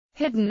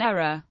Hidden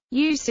error.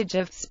 Usage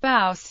of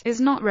spouse is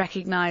not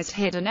recognized.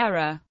 Hidden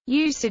error.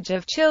 Usage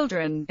of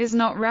children is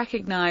not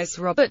recognized.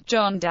 Robert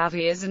John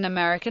Davi is an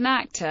American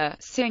actor,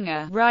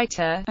 singer,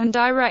 writer, and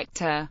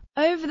director.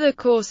 Over the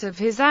course of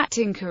his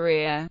acting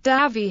career,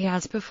 Davi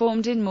has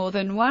performed in more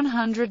than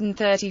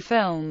 130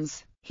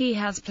 films. He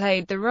has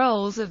played the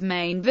roles of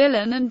main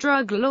villain and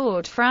drug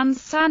lord Franz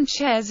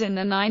Sanchez in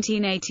the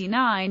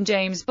 1989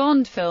 James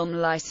Bond film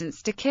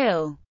License to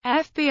Kill,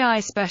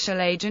 FBI Special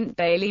Agent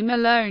Bailey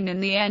Malone in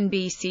the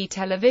NBC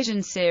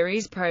television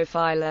series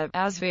Profiler,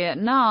 as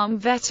Vietnam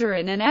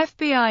veteran and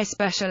FBI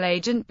Special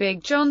Agent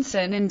Big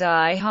Johnson in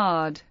Die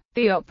Hard,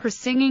 the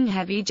opera-singing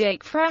heavy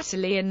Jake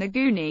Fratelli in The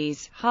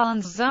Goonies,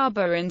 Hans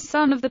Zaba in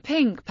Son of the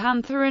Pink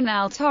Panther, and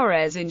Al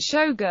Torres in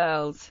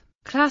Showgirls.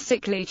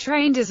 Classically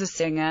trained as a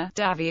singer,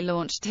 Davi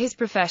launched his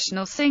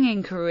professional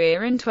singing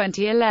career in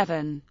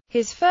 2011.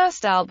 His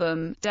first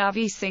album,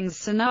 Davi Sings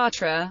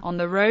Sinatra, On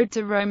the Road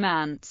to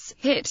Romance,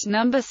 hit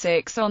number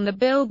 6 on the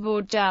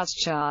Billboard Jazz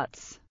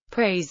charts.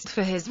 Praised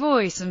for his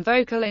voice and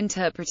vocal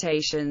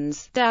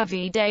interpretations,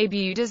 Davi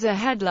debuted as a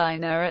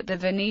headliner at the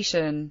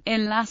Venetian,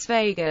 in Las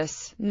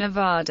Vegas,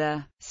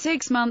 Nevada,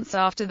 6 months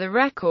after the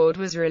record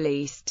was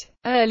released.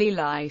 Early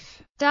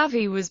life.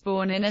 Davi was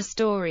born in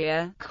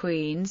Astoria,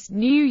 Queens,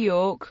 New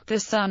York, the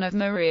son of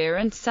Maria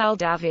and Sal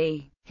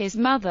Davi. His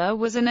mother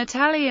was an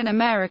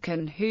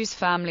Italian-American whose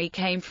family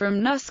came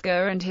from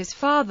Nusca and his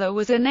father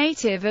was a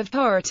native of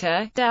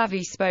Torreta.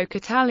 Davi spoke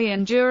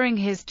Italian during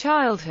his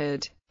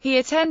childhood. He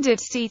attended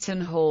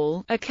Seton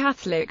Hall, a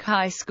Catholic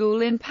high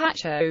school in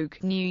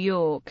Patchogue, New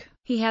York.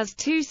 He has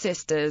 2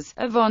 sisters,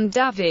 Yvonne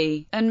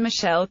Davi, and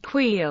Michelle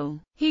Queel.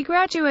 He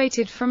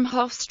graduated from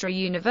Hofstra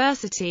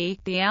University,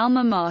 the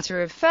alma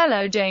mater of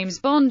fellow James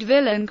Bond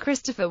villain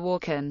Christopher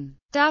Walken.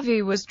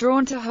 Davi was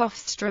drawn to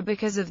Hofstra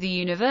because of the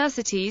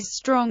university's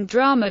strong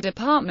drama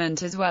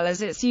department as well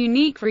as its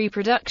unique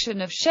reproduction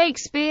of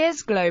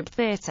Shakespeare's Globe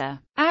Theatre.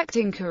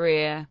 Acting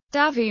career.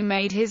 Davi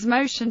made his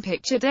motion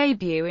picture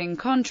debut in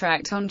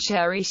Contract on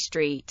Cherry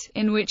Street,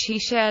 in which he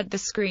shared the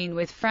screen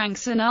with Frank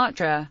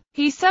Sinatra.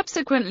 He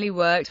subsequently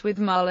worked with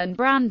Marlon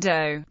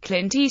Brando,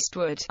 Clint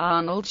Eastwood,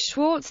 Arnold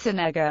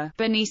Schwarzenegger,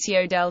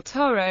 Benicio del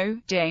Toro,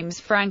 James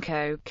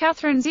Franco,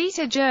 Catherine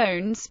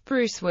Zeta-Jones,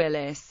 Bruce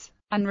Willis,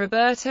 and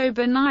Roberto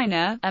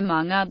Benigna,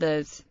 among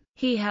others.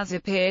 He has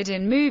appeared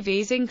in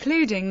movies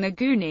including The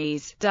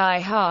Goonies, Die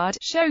Hard,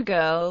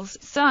 Showgirls,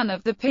 Son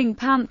of the Pink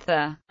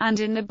Panther, and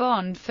in the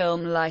Bond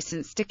film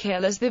License to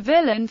Kill as the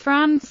villain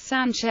Franz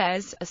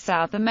Sanchez, a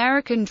South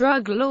American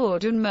drug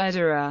lord and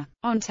murderer.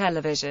 On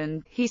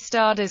television, he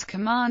starred as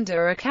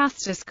Commander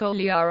Acastus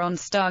Collier on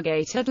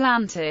Stargate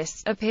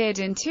Atlantis, appeared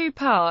in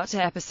 2-part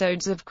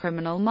episodes of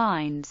Criminal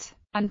Minds,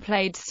 and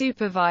played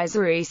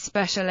Supervisory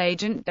Special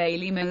Agent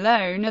Bailey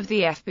Malone of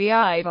the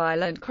FBI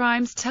Violent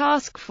Crimes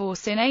Task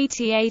Force in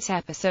 88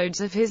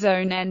 episodes of his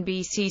own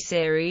NBC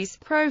series,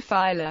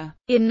 Profiler.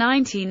 In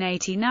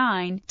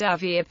 1989,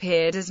 Davi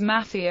appeared as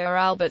Mafia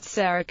Albert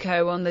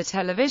Serrico on the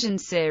television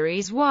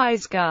series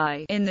Wise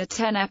Guy, in the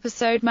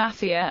 10-episode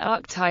Mafia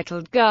arc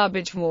titled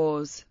Garbage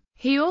Wars.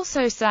 He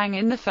also sang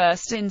in the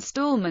first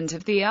installment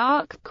of the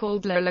arc,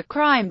 called Le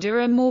Crime de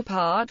Amour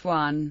Part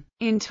 1.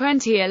 In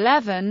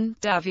 2011,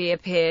 Davi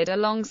appeared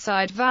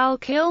alongside Val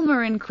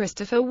Kilmer and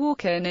Christopher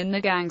Walken in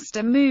the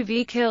gangster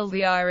movie Kill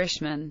the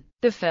Irishman.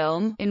 The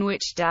film, in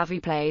which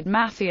Davi played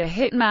mafia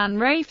hitman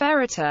Ray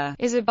Ferrata,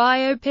 is a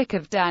biopic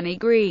of Danny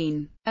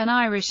Green, an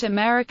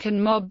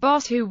Irish-American mob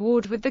boss who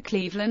warred with the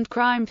Cleveland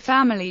crime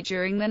family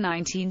during the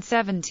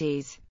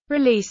 1970s.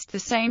 Released the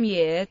same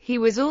year, he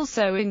was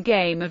also in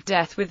Game of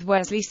Death with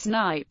Wesley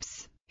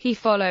Snipes. He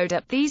followed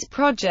up these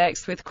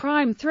projects with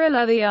crime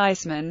thriller The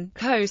Iceman,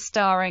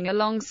 co-starring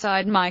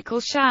alongside Michael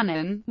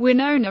Shannon,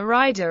 Winona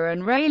Ryder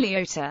and Ray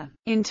Liotta.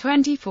 In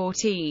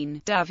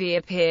 2014, Davi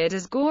appeared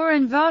as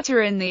Goran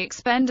Vata in The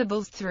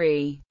Expendables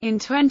 3. In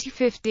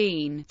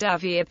 2015,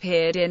 Davi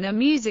appeared in a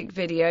music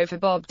video for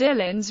Bob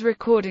Dylan's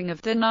recording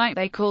of The Night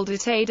They Called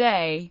It a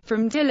Day,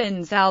 from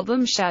Dylan's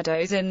album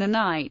Shadows in the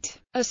Night,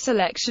 a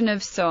selection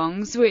of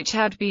songs which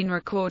had been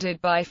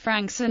recorded by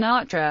Frank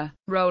Sinatra.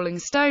 Rolling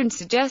Stone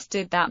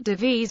suggested that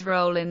Davi's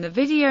role in the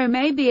video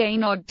may be a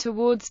nod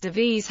towards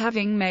Davi's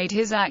having made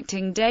his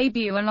acting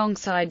debut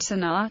alongside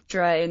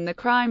Sinatra in the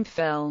crime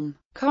film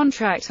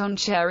Contract on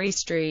Cherry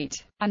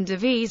Street, and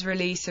Davi's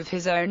release of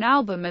his own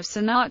album of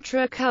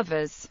Sinatra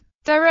covers.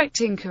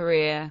 Directing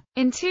career.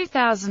 In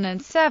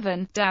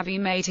 2007, Davi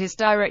made his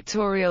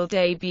directorial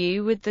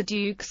debut with The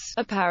Dukes,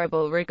 a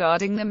parable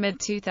regarding the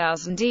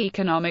mid-2000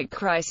 economic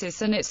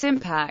crisis and its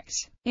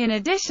impact. In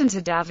addition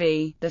to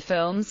Davi, the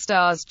film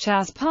stars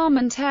Chaz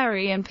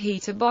Palminteri and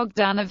Peter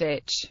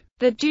Bogdanovich.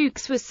 The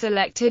Dukes was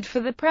selected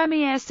for the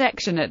premiere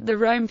section at the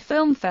Rome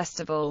Film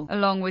Festival,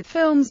 along with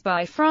films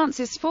by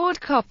Francis Ford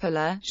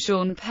Coppola,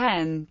 Sean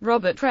Penn,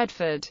 Robert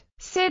Redford,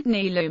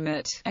 Sidney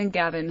Lumet, and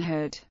Gavin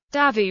Hood.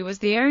 Davi was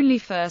the only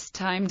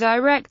first-time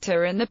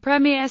director in the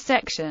premiere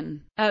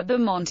section. At the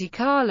Monte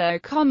Carlo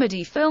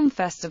Comedy Film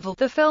Festival,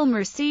 the film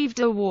received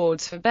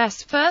awards for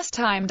Best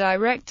First-Time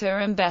Director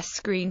and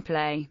Best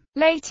Screenplay.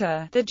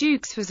 Later, the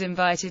Dukes was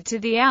invited to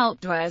the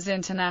Alpe d'Huez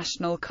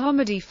International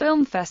Comedy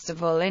Film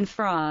Festival in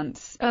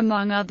France,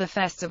 among other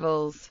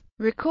festivals.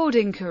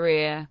 Recording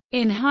career.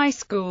 In high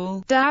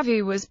school,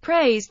 Davi was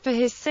praised for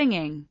his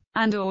singing,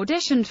 and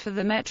auditioned for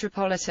the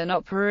Metropolitan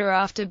Opera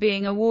after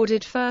being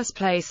awarded first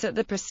place at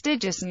the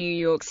prestigious New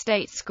York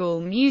State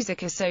School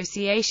Music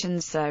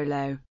Association's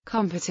solo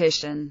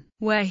competition,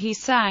 where he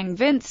sang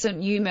Vincent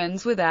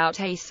Newman's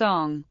Without a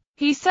Song.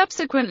 He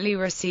subsequently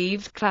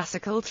received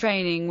classical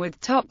training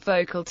with top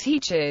vocal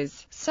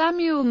teachers,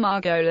 Samuel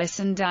Margolis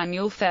and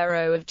Daniel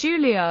Ferro of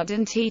Juilliard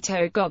and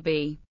Tito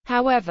Gobbi.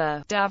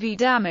 However, Davi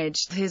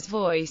damaged his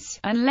voice,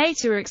 and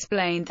later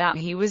explained that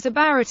he was a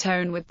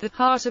baritone with the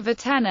heart of a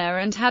tenor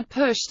and had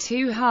pushed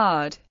too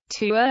hard,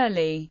 too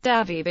early.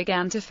 Davi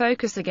began to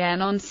focus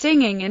again on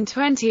singing in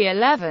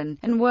 2011,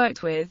 and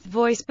worked with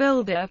voice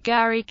builder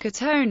Gary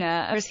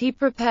Katona as he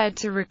prepared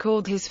to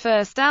record his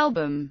first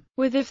album.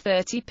 With a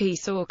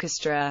 30-piece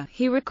orchestra,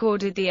 he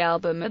recorded the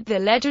album at the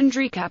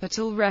legendary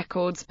Capitol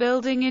Records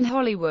building in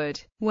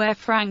Hollywood, where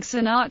Frank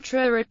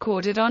Sinatra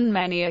recorded on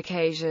many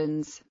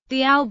occasions.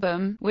 The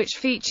album, which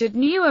featured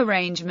new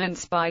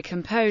arrangements by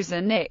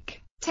composer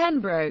Nick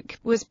Tenbrook,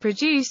 was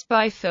produced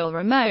by Phil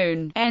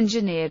Ramone,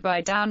 engineered by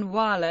Dan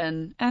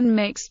Wallen, and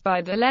mixed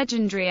by the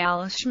legendary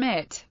Al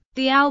Schmidt.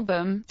 The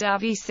album,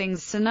 Davi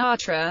Sings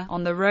Sinatra,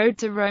 On the Road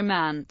to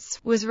Romance,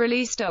 was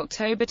released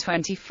October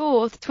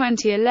 24,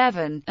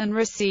 2011, and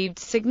received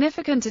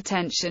significant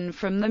attention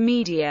from the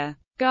media,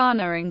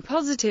 garnering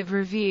positive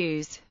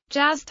reviews.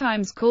 Jazz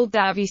Times called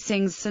Davi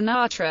Sings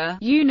Sinatra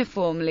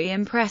uniformly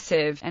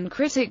impressive, and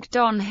critic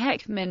Don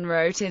Heckman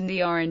wrote in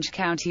the Orange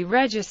County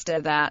Register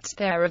that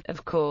there are,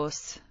 of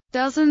course,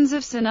 dozens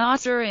of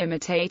Sinatra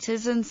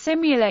imitators and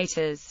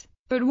simulators,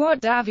 but what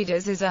Davi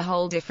does is a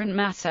whole different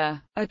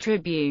matter.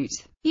 Attribute.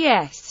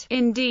 Yes,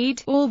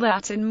 indeed, all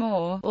that and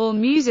more.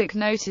 AllMusic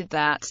noted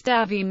that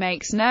Davi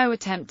makes no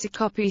attempt to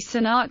copy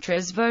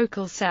Sinatra's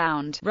vocal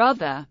sound.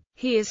 Rather,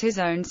 he is his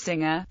own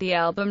singer. The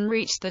album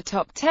reached the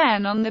top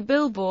 10 on the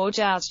Billboard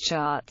Jazz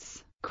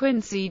charts.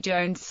 Quincy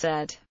Jones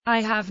said,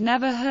 "I have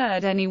never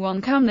heard anyone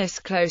come this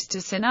close to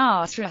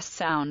Sinatra's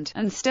sound,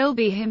 and still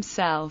be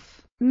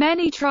himself.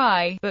 Many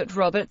try, but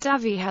Robert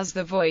Davi has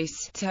the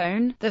voice,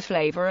 tone, the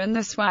flavor and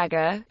the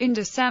swagger." In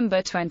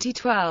December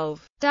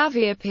 2012,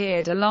 Davi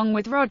appeared along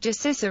with Roger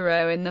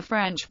Cicero in the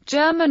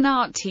French-German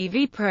art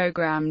TV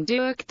program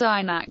Duc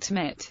d'Inact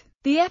Mit.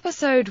 The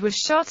episode was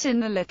shot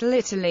in the Little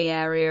Italy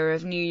area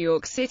of New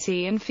York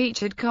City and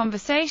featured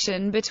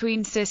conversation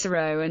between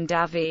Cicero and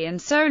Davi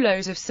and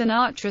solos of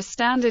Sinatra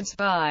standards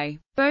by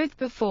both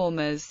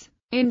performers.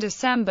 In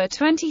December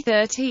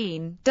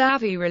 2013,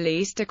 Davi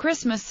released a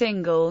Christmas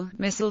single,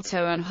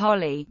 Mistletoe and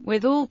Holly,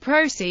 with all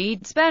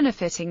proceeds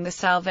benefiting the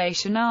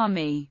Salvation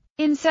Army.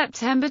 In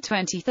September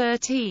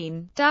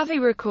 2013,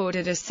 Davi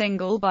recorded a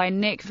single by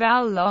Nick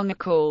Vallelonga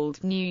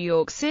called New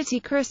York City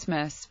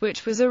Christmas,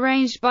 which was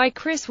arranged by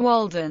Chris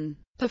Walden,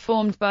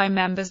 performed by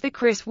members of the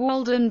Chris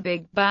Walden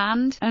Big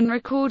Band, and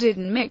recorded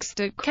and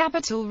mixed at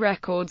Capitol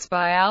Records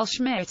by Al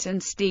Schmidt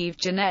and Steve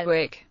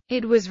Janetwick.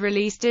 It was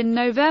released in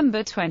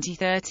November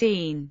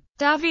 2013.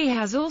 Davi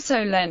has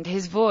also lent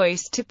his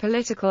voice to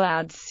political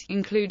ads,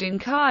 including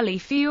Carly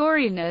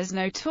Fiorina's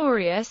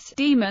notorious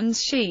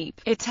Demon's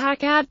Sheep,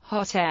 Attack Ad,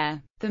 Hot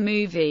Air, the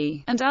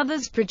movie, and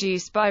others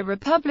produced by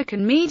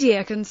Republican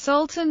media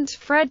consultant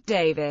Fred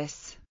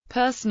Davis.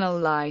 Personal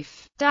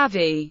life.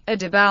 Davi, a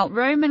devout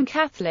Roman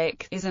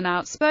Catholic, is an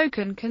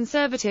outspoken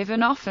conservative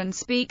and often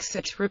speaks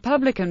at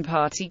Republican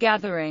Party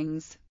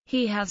gatherings.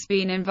 He has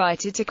been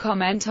invited to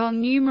comment on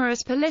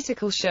numerous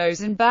political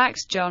shows and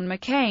backed John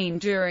McCain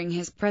during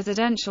his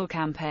presidential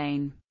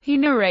campaign. He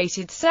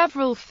narrated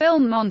several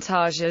film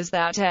montages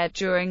that aired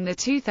during the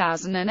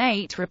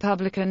 2008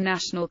 Republican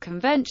National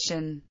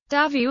Convention.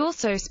 Davi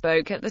also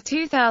spoke at the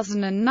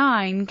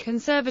 2009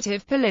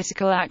 Conservative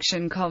Political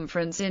Action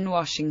Conference in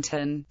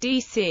Washington,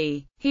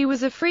 D.C. He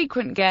was a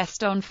frequent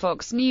guest on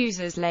Fox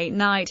News'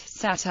 late-night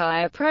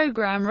satire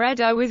program Red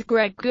Eye with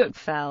Greg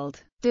Gutfeld.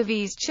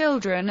 Davi's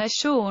children are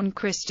Sean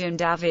Christian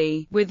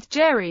Davi, with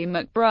Jerry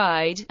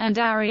McBride, and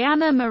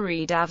Ariana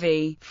Marie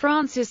Davi,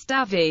 Francis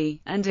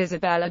Davi, and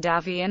Isabella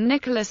Davi, and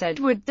Nicholas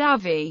Edward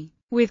Davi,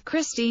 with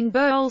Christine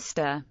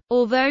Bolster.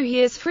 Although he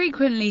is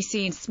frequently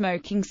seen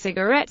smoking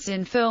cigarettes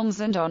in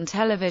films and on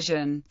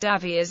television,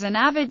 Davi is an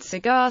avid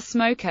cigar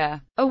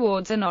smoker.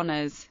 Awards and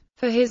honors.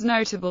 For his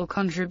notable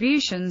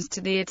contributions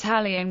to the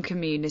Italian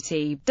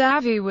community,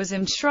 Davi was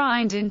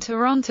enshrined in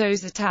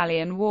Toronto's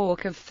Italian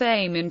Walk of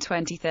Fame in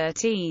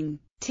 2013.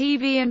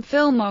 TV and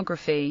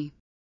filmography.